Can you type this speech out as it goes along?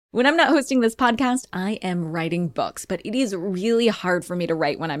When I'm not hosting this podcast, I am writing books, but it is really hard for me to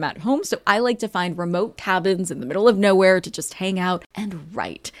write when I'm at home, so I like to find remote cabins in the middle of nowhere to just hang out and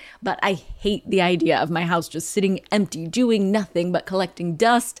write. But I hate the idea of my house just sitting empty, doing nothing but collecting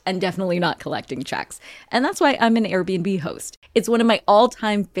dust and definitely not collecting checks. And that's why I'm an Airbnb host. It's one of my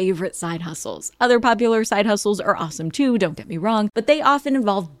all-time favorite side hustles. Other popular side hustles are awesome too, don't get me wrong, but they often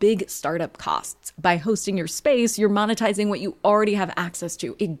involve big startup costs. By hosting your space, you're monetizing what you already have access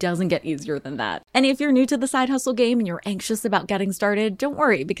to. It doesn't get easier than that. And if you're new to the side hustle game and you're anxious about getting started, don't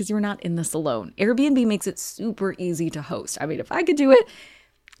worry, because you're not in this alone. Airbnb makes it super easy to host. I mean, if I could do it,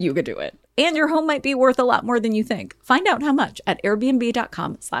 you could do it. And your home might be worth a lot more than you think. Find out how much at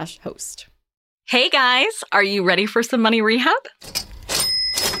airbnb.com/host. Hey guys, are you ready for some money rehab?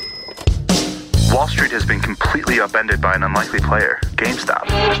 Wall Street has been completely upended by an unlikely player, GameStop.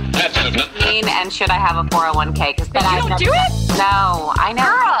 And should I have a 401k? Because then you don't do it? No, I know.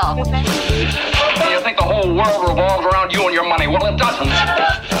 Girl! You think the whole world revolves around you and your money? Well, it doesn't.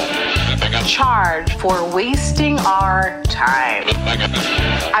 Charge for wasting our time.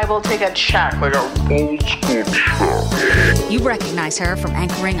 I will take a check. Like a old school check. You recognize her from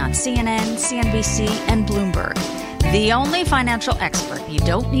anchoring on CNN, CNBC, and Bloomberg. The only financial expert you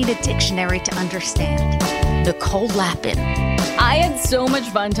don't need a dictionary to understand, Nicole Lapin. I had so much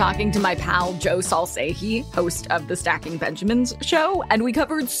fun talking to my pal Joe Saul-Sehy, host of the Stacking Benjamins show, and we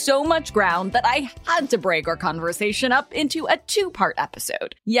covered so much ground that I had to break our conversation up into a two-part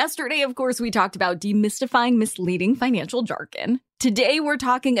episode. Yesterday, of course, we talked about demystifying misleading financial jargon. Today, we're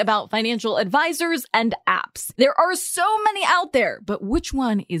talking about financial advisors and apps. There are so many out there, but which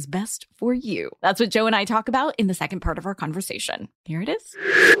one is best for you? That's what Joe and I talk about in the second part of our conversation. Here it is.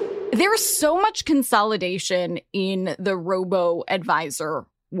 There's so much consolidation in the robo-advisor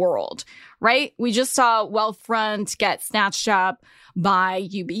world, right? We just saw Wealthfront get snatched up by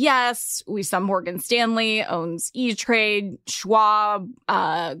UBS. We saw Morgan Stanley owns E-Trade. Schwab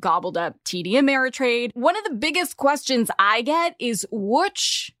gobbled up TD Ameritrade. One of the biggest questions I get is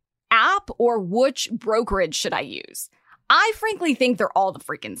which app or which brokerage should I use? I frankly think they're all the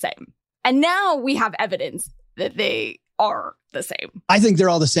freaking same. And now we have evidence that they are the same. I think they're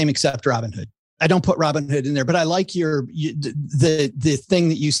all the same except Robinhood. I don't put Robinhood in there, but I like the thing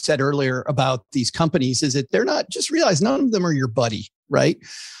that you said earlier about these companies is that they're not, just realize none of them are your buddy, right?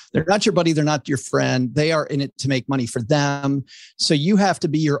 They're not your buddy. They're not your friend. They are in it to make money for them. So you have to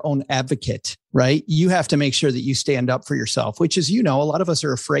be your own advocate, right? You have to make sure that you stand up for yourself, which is, a lot of us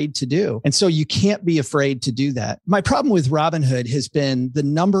are afraid to do. And so you can't be afraid to do that. My problem with Robinhood has been the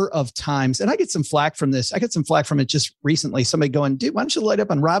number of times, and I get some flack from this. I got some flack from it just recently. Somebody going, dude, why don't you light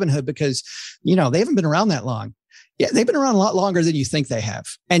up on Robinhood? Because, they haven't been around that long. Yeah, they've been around a lot longer than you think they have.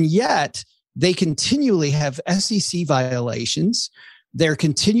 And yet they continually have SEC violations. They're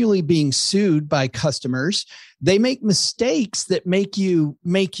continually being sued by customers. They make mistakes that make you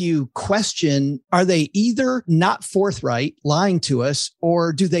question, are they either not forthright, lying to us,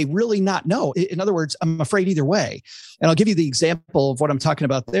 or do they really not know? In other words, I'm afraid either way. And I'll give you the example of what I'm talking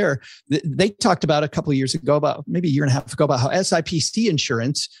about there. They talked about a couple of years ago, about maybe a year and a half ago, about how SIPC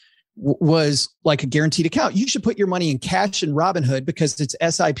insurance was like a guaranteed account. You should put your money in cash in Robinhood because it's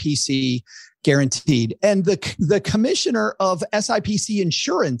SIPC guaranteed. And the commissioner of SIPC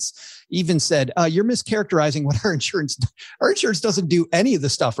insurance even said, you're mischaracterizing what our insurance doesn't do any of the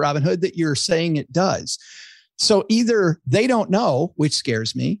stuff, Robinhood, that you're saying it does. So either they don't know, which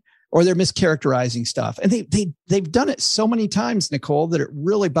scares me, or they're mischaracterizing stuff. And they've done it so many times, Nicole, that it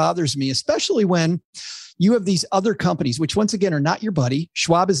really bothers me, especially when you have these other companies, which once again are not your buddy.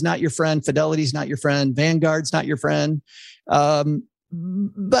 Schwab is not your friend. Fidelity is not your friend. Vanguard's not your friend.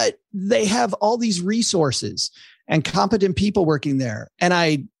 But they have all these resources and competent people working there. And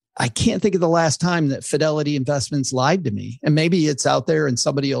I can't think of the last time that Fidelity Investments lied to me. And maybe it's out there and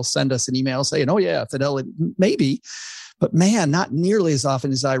somebody will send us an email saying, oh yeah, Fidelity, maybe. But man, not nearly as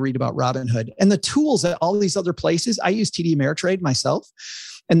often as I read about Robinhood. And the tools at all these other places, I use TD Ameritrade myself.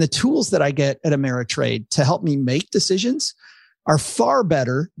 And the tools that I get at Ameritrade to help me make decisions are far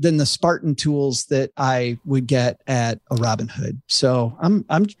better than the Spartan tools that I would get at a Robinhood. So I'm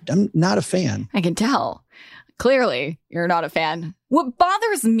not a fan. I can tell. Clearly, you're not a fan. What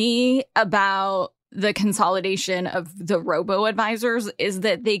bothers me about the consolidation of the robo-advisors is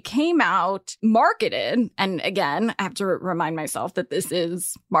that they came out marketed, and again, I have to remind myself that this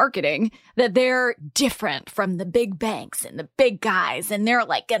is marketing, that they're different from the big banks and the big guys, and they're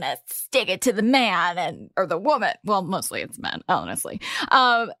like gonna stick it to the man or the woman. Well, mostly it's men, honestly.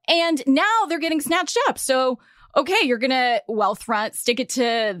 And now they're getting snatched up. So, okay, you're gonna Wealthfront, stick it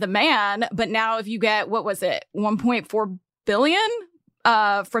to the man, but now if you get, what was it, 1.4 billion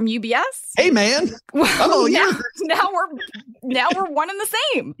from UBS. Hey, man. Well, now we're one and the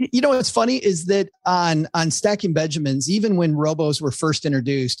same. You know what's funny is that on Stacking Benjamins, even when robos were first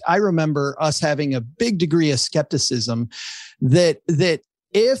introduced, I remember us having a big degree of skepticism that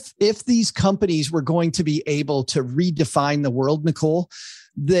if these companies were going to be able to redefine the world, Nicole,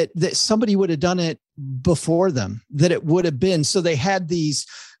 that somebody would have done it before them, that it would have been. So they had these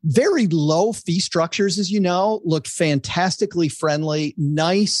very low fee structures, as you know, looked fantastically friendly,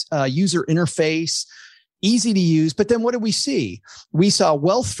 nice user interface, easy to use. But then what did we see? We saw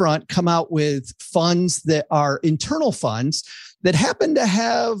Wealthfront come out with funds that are internal funds that happen to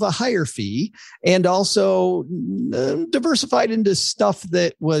have a higher fee and also diversified into stuff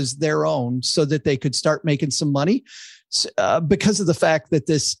that was their own so that they could start making some money. Because of the fact that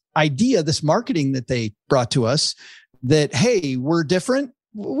this idea, this marketing that they brought to us, that, hey, we're different,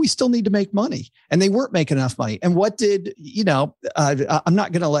 we still need to make money. And they weren't making enough money. And what did, I'm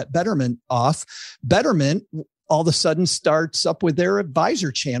not going to let Betterment off. Betterment all of a sudden starts up with their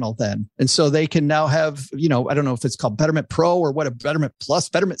advisor channel then. And so they can now have, I don't know if it's called Betterment Pro or what, a Betterment Plus,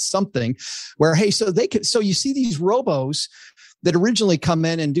 Betterment something, where, hey, so you see these robos that originally come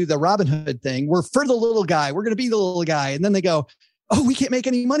in and do the Robinhood thing. We're for the little guy. We're going to be the little guy. And then they go, oh, we can't make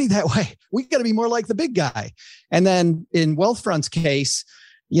any money that way. We got to be more like the big guy. And then in Wealthfront's case,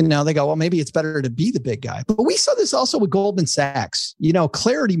 they go, well, maybe it's better to be the big guy. But we saw this also with Goldman Sachs.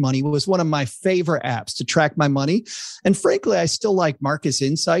 Clarity Money was one of my favorite apps to track my money. And frankly, I still like Marcus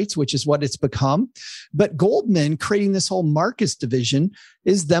Insights, which is what it's become. But Goldman creating this whole Marcus division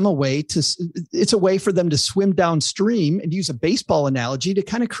is it's a way for them to swim downstream, and use a baseball analogy to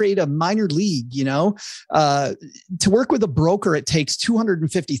kind of create a minor league, to work with a broker. It takes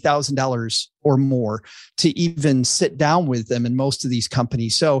 $250,000 or more to even sit down with them in most of these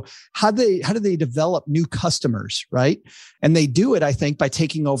companies. So how do they develop new customers, right? And they do it, I think, by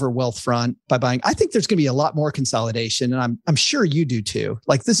taking over Wealthfront, by buying. I think there's going to be a lot more consolidation, and I'm sure you do too.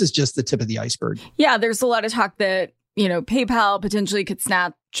 Like, this is just the tip of the iceberg. Yeah, there's a lot of talk that PayPal potentially could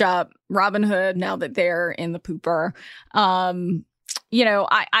snatch up Robinhood now that they're in the pooper.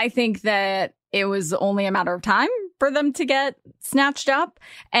 I think that it was only a matter of time for them to get snatched up.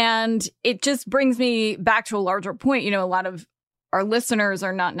 And it just brings me back to a larger point. A lot of our listeners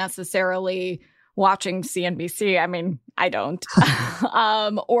are not necessarily watching CNBC. I mean, I don't.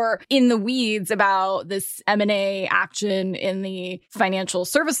 Or in the weeds about this M&A action in the financial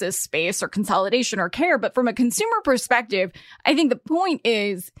services space or consolidation or care. But from a consumer perspective, I think the point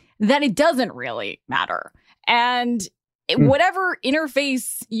is that it doesn't really matter. And whatever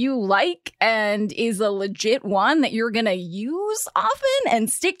interface you like and is a legit one that you're going to use often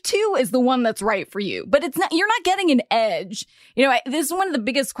and stick to is the one that's right for you. But you're not getting an edge. This is one of the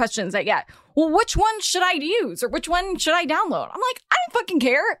biggest questions I get. Well, which one should I use or which one should I download? I'm like, I don't fucking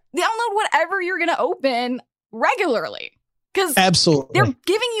care. Download whatever you're going to open regularly. Because absolutely, they're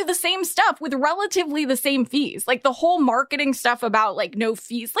giving you the same stuff with relatively the same fees. Like the whole marketing stuff about like no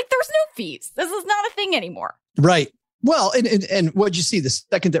fees. Like there's no fees. This is not a thing anymore. Right. Well, and what'd you see? The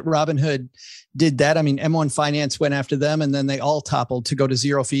second that Robinhood did that, I mean, M1 Finance went after them, and then they all toppled to go to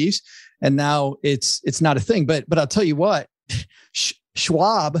zero fees. And now it's not a thing. But I'll tell you what,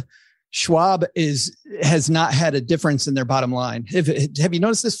 Schwab has not had a difference in their bottom line. Have you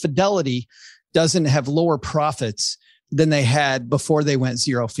noticed this? Fidelity doesn't have lower profits than they had before they went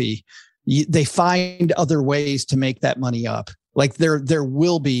zero fee. They find other ways to make that money up. Like there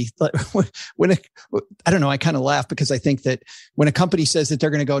will be, I don't know, I kind of laugh because I think that when a company says that they're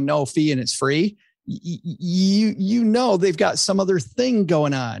going to go no fee and it's free, they've got some other thing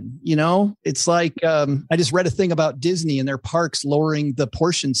going on. It's like, I just read a thing about Disney and their parks lowering the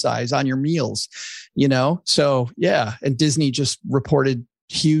portion size on your meals, so yeah. And Disney just reported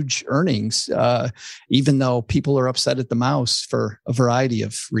huge earnings, even though people are upset at the mouse for a variety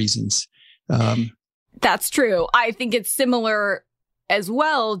of reasons. That's true. I think it's similar as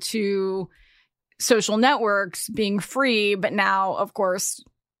well to social networks being free, but now, of course,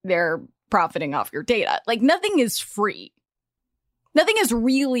 they're profiting off your data. Like nothing is free. Nothing is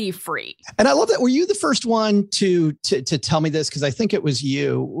really free. And I love that. Were you the first one to tell me this? Because I think it was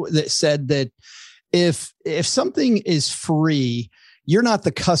you that said that if something is free, you're not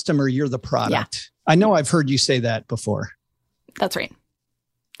the customer, you're the product. Yeah. I know I've heard you say that before. That's right.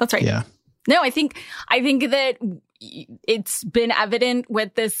 That's right. Yeah. No, I think that it's been evident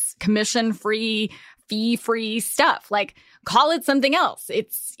with this commission-free, fee-free stuff. Like, call it something else.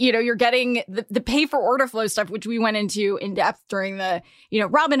 It's, you're getting the pay for order flow stuff, which we went into in depth during the,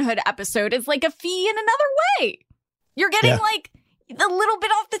 Robinhood episode. It's like a fee in another way. You're getting like a little bit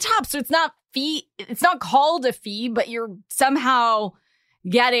off the top. So it's not fee. It's not called a fee, but you're somehow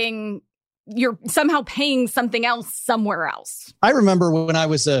you're somehow paying something else somewhere else. I remember when I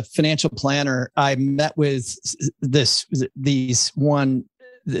was a financial planner, I met with this one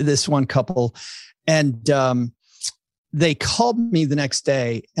couple, and they called me the next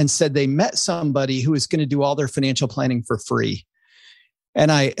day and said they met somebody who was going to do all their financial planning for free.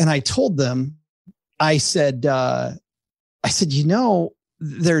 And I told them, I said,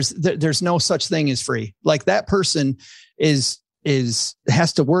 there's no such thing as free. Like, that person has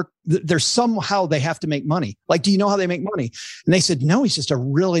to work. There's somehow they have to make money. Like, do you know how they make money? And they said, no, he's just a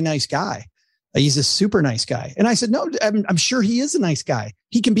really nice guy. He's a super nice guy. And I said, no, I'm sure he is a nice guy.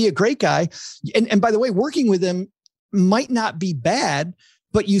 He can be a great guy. And by the way, working with him might not be bad,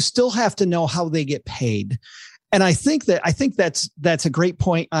 but you still have to know how they get paid. And I think that's a great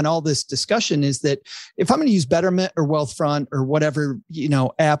point on all this discussion, is that if I'm going to use Betterment or Wealthfront or whatever,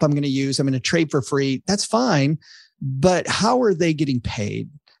 app I'm going to use, I'm going to trade for free. That's fine. But how are they getting paid?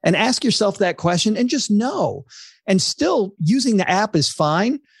 And ask yourself that question and just know. And still, using the app is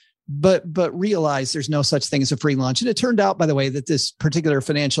fine, but realize there's no such thing as a free lunch. And it turned out, by the way, that this particular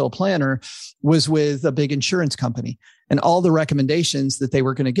financial planner was with a big insurance company, and all the recommendations that they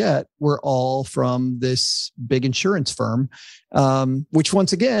were going to get were all from this big insurance firm, which,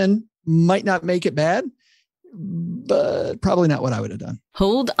 once again, might not make it bad, but probably not what I would have done.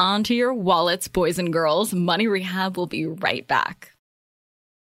 Hold on to your wallets, boys and girls. Money Rehab will be right back.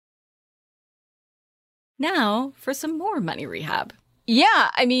 Now for some more Money Rehab. Yeah,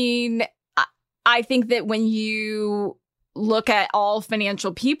 I mean, I think that when you look at all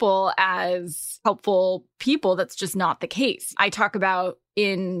financial people as helpful people, that's just not the case. I talk about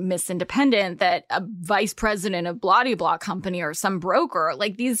in Miss Independent that a vice president of blah-de-blah company or some broker,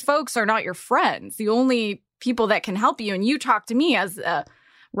 like, these folks are not your friends. The only people that can help you, and you talk to me as a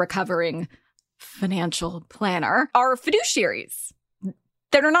recovering financial planner, are fiduciaries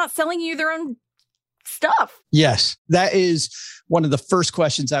that are not selling you their own stuff. Yes, that is one of the first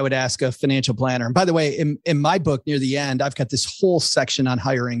questions I would ask a financial planner. And by the way, in my book, near the end, I've got this whole section on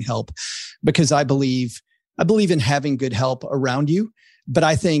hiring help, because I believe in having good help around you. But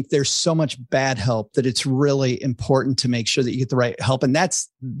I think there's so much bad help that it's really important to make sure that you get the right help. And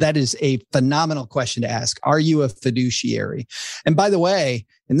that is a phenomenal question to ask. Are you a fiduciary? And by the way,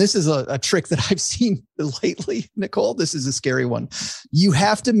 and this is a trick that I've seen lately, Nicole, this is a scary one. You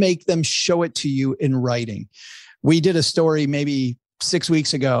have to make them show it to you in writing. We did a story maybe 6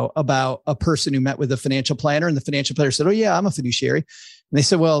 weeks ago about a person who met with a financial planner, and the financial planner said, "Oh yeah, I'm a fiduciary." And they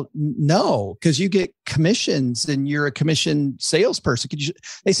said, "Well, no, because you get commissions and you're a commission salesperson."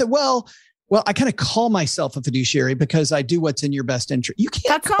 They said, well, I kind of call myself a fiduciary because I do what's in your best interest. You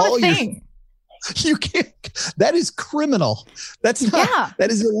can't. That's not a thing. You can't. That is criminal. That's not. Yeah.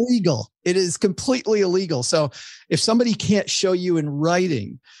 That is illegal. It is completely illegal. So if somebody can't show you in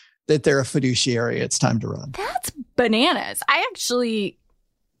writing that they're a fiduciary, it's time to run. That's bananas. I actually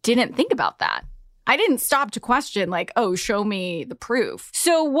didn't think about that. I didn't stop to question, like, oh, show me the proof.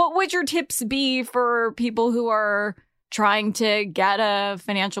 So what would your tips be for people who are trying to get a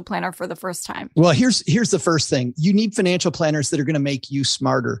financial planner for the first time? Well, here's the first thing. You need financial planners that are going to make you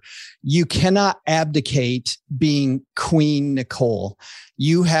smarter. You cannot abdicate being Queen Nicole.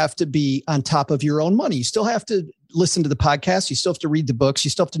 You have to be on top of your own money. You still have to listen to the podcast. You still have to read the books.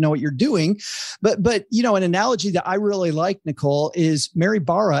 You still have to know what you're doing. But an analogy that I really like, Nicole, is Mary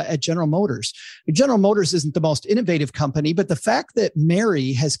Barra at General Motors. General Motors isn't the most innovative company, but the fact that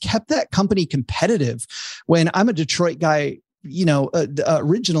Mary has kept that company competitive, when I'm a Detroit guy,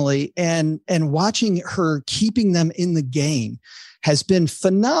 originally, and watching her keeping them in the game has been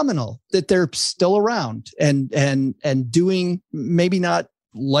phenomenal. That they're still around and doing, maybe not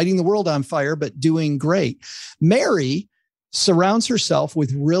lighting the world on fire, but doing great. Mary surrounds herself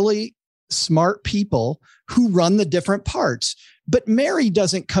with really smart people who run the different parts. But Mary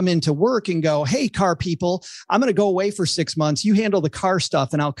doesn't come into work and go, "Hey, car people, I'm going to go away for 6 months. You handle the car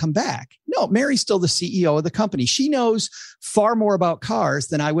stuff and I'll come back." No, Mary's still the CEO of the company. She knows far more about cars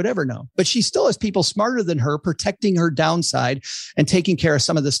than I would ever know, but she still has people smarter than her protecting her downside and taking care of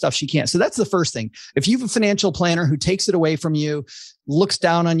some of the stuff she can't. So that's the first thing. If you have a financial planner who takes it away from you, looks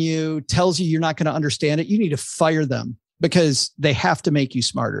down on you, tells you you're not going to understand it, you need to fire them, because they have to make you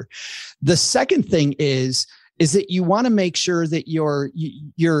smarter. The second thing is that you want to make sure that your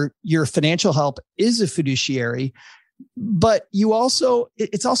financial help is a fiduciary, but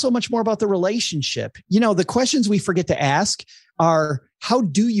it's also much more about the relationship. The questions we forget to ask are, how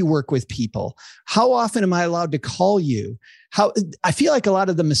do you work with people? How often am I allowed to call you? I feel like a lot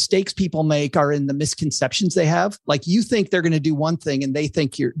of the mistakes people make are in the misconceptions they have. Like, you think they're going to do one thing and they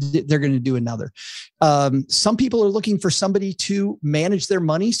think they're going to do another. Some people are looking for somebody to manage their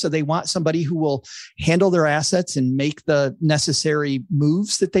money. So they want somebody who will handle their assets and make the necessary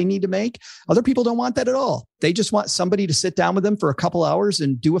moves that they need to make. Other people don't want that at all. They just want somebody to sit down with them for a couple hours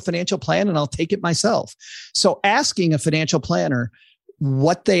and do a financial plan, and I'll take it myself. So asking a financial planner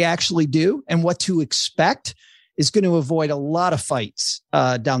what they actually do and what to expect is going to avoid a lot of fights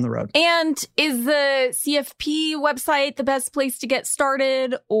down the road. And is the CFP website the best place to get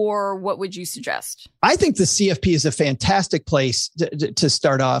started, or what would you suggest? I think the CFP is a fantastic place to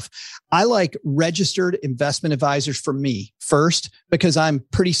start off. I like registered investment advisors for me first, because I'm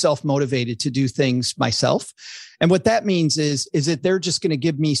pretty self-motivated to do things myself. And what that means is that they're just going to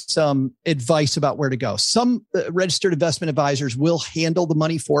give me some advice about where to go. Some registered investment advisors will handle the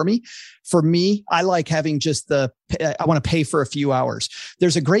money for me. For me, I like having just I want to pay for a few hours.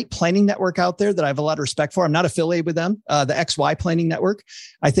 There's a great planning network out there that I have a lot of respect for. I'm not affiliated with them. The XY Planning Network,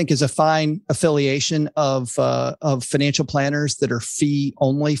 I think, is a fine affiliation of financial planners that are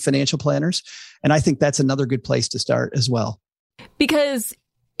fee-only financial planners. And I think that's another good place to start as well. Because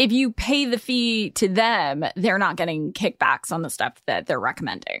if you pay the fee to them, they're not getting kickbacks on the stuff that they're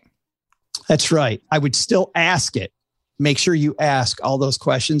recommending. That's right. I would still ask it. Make sure you ask all those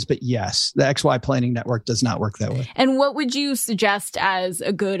questions. But yes, the XY Planning Network does not work that way. And what would you suggest as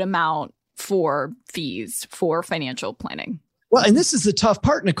a good amount for fees for financial planning? Well, and this is the tough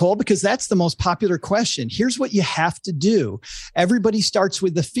part, Nicole, because that's the most popular question. Here's what you have to do. Everybody starts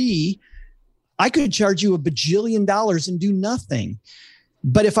with the fee. I could charge you $1 bajillion and do nothing.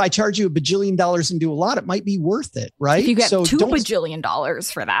 But if I charge you $1 bajillion and do a lot, it might be worth it, right? If you get $2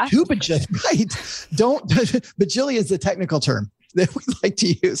 bajillion for that. $2 bajillion, right? Bajillion is the technical term that we like to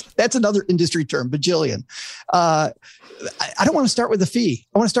use. That's another industry term, bajillion. I don't want to start with a fee.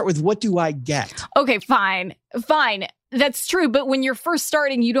 I want to start with, what do I get? Okay, fine. That's true. But when you're first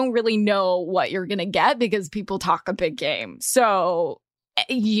starting, you don't really know what you're going to get because people talk a big game. So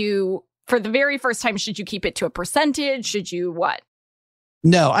for the very first time, should you keep it to a percentage? Should you what?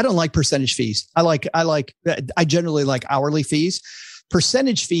 No, I don't like percentage fees. I generally like hourly fees.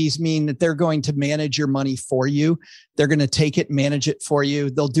 Percentage fees mean that they're going to manage your money for you. They're going to take it, manage it for you.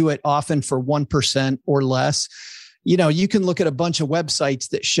 They'll do it often for 1% or less. You know, you can look at a bunch of websites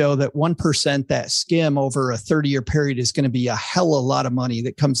that show that 1%, that skim over a 30-year period, is going to be a hell of a lot of money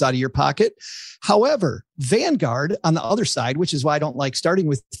that comes out of your pocket. However, Vanguard on the other side, which is why I don't like starting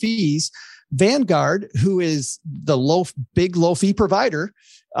with fees, Vanguard, who is the big low fee provider,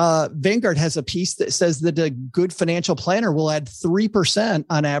 Vanguard has a piece that says that a good financial planner will add 3%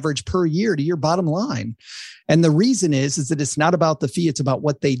 on average per year to your bottom line. And the reason is that it's not about the fee. It's about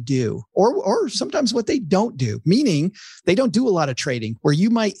what they do, or sometimes what they don't do, meaning they don't do a lot of trading. Where you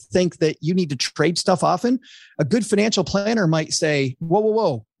might think that you need to trade stuff often, a good financial planner might say,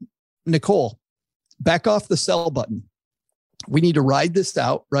 whoa, Nicole, back off the sell button. We need to ride this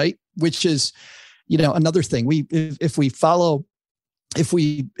out, right? Which is, another thing. If we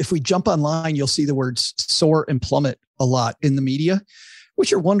jump online, you'll see the words soar and plummet a lot in the media,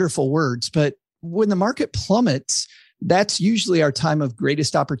 which are wonderful words. But when the market plummets, that's usually our time of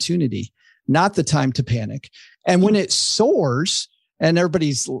greatest opportunity, not the time to panic. And when it soars and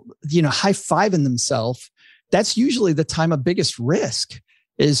everybody's, high-fiving themselves, that's usually the time of biggest risk.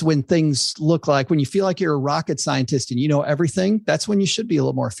 Is when things look like, when you feel like you're a rocket scientist and you know everything, that's when you should be a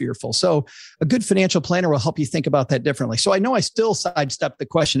little more fearful. So a good financial planner will help you think about that differently. So I know I still sidestepped the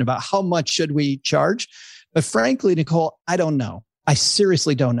question about how much should we charge, but frankly, Nicole, I don't know. I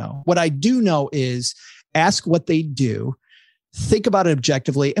seriously don't know. What I do know is ask what they do, think about it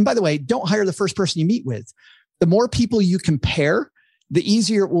objectively. And by the way, don't hire the first person you meet with. The more people you compare, the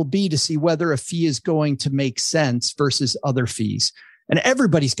easier it will be to see whether a fee is going to make sense versus other fees. And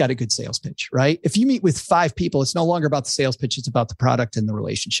everybody's got a good sales pitch, right? If you meet with 5 people, it's no longer about the sales pitch. It's about the product and the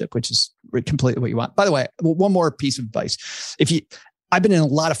relationship, which is completely what you want. By the way, one more piece of advice. I've been in a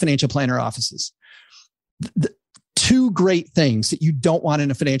lot of financial planner offices. The 2 great things that you don't want in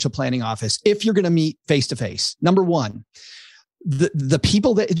a financial planning office, if you're going to meet face-to-face. Number 1, the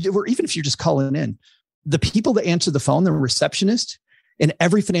people that, or even if you're just calling in, the people that answer the phone, the receptionist, in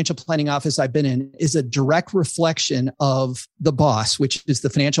every financial planning office I've been in, is a direct reflection of the boss, which is the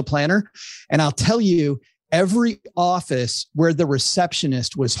financial planner. And I'll tell you, every office where the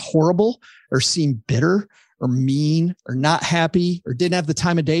receptionist was horrible or seemed bitter or mean or not happy or didn't have the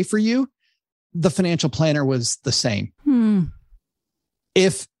time of day for you, the financial planner was the same.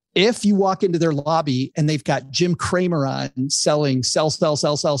 If If you walk into their lobby and they've got Jim Cramer on selling sell,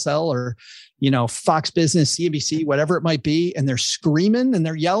 or, Fox Business, CNBC, whatever it might be, and they're screaming and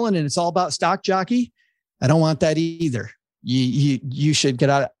they're yelling and it's all about stock jockey, I don't want that either. You should get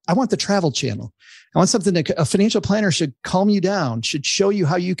out. I want the Travel Channel. I want something that a financial planner should calm you down, should show you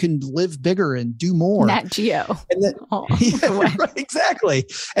how you can live bigger and do more. Nat Geo. And then, right, exactly.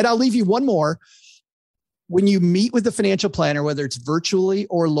 And I'll leave you one more. When you meet with the financial planner, whether it's virtually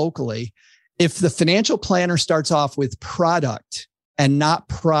or locally, if the financial planner starts off with product and not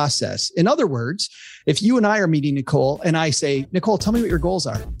process. In other words, if you and I are meeting Nicole and I say, Nicole, tell me what your goals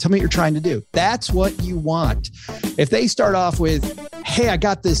are. Tell me what you're trying to do. That's what you want. If they start off with, hey, I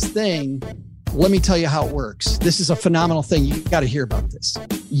got this thing. Let me tell you how it works. This is a phenomenal thing. You got to hear about this.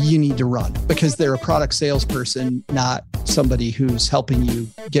 You need to run because they're a product salesperson, not somebody who's helping you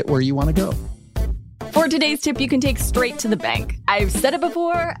get where you want to go. For today's tip, you can take straight to the bank. I've said it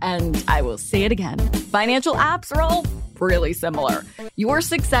before, and I will say it again. Financial apps are all really similar. Your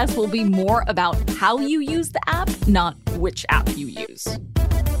success will be more about how you use the app, not which app you use.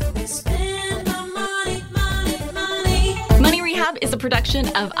 Money Rehab is a production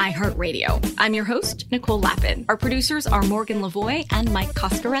of iHeartRadio. I'm your host, Nicole Lappin. Our producers are Morgan Lavoie and Mike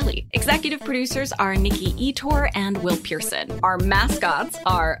Coscarelli. Executive producers are Nikki Etor and Will Pearson. Our mascots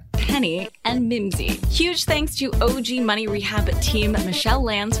are Penny and Mimsy. Huge thanks to OG Money Rehab team Michelle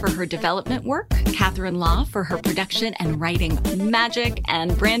Lands for her development work, Catherine Law for her production and writing magic,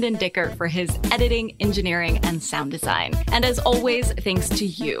 and Brandon Dickert for his editing, engineering, and sound design. And as always, thanks to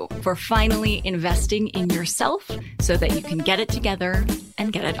you for finally investing in yourself so that you can get it together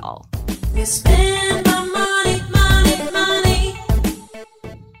and get it all.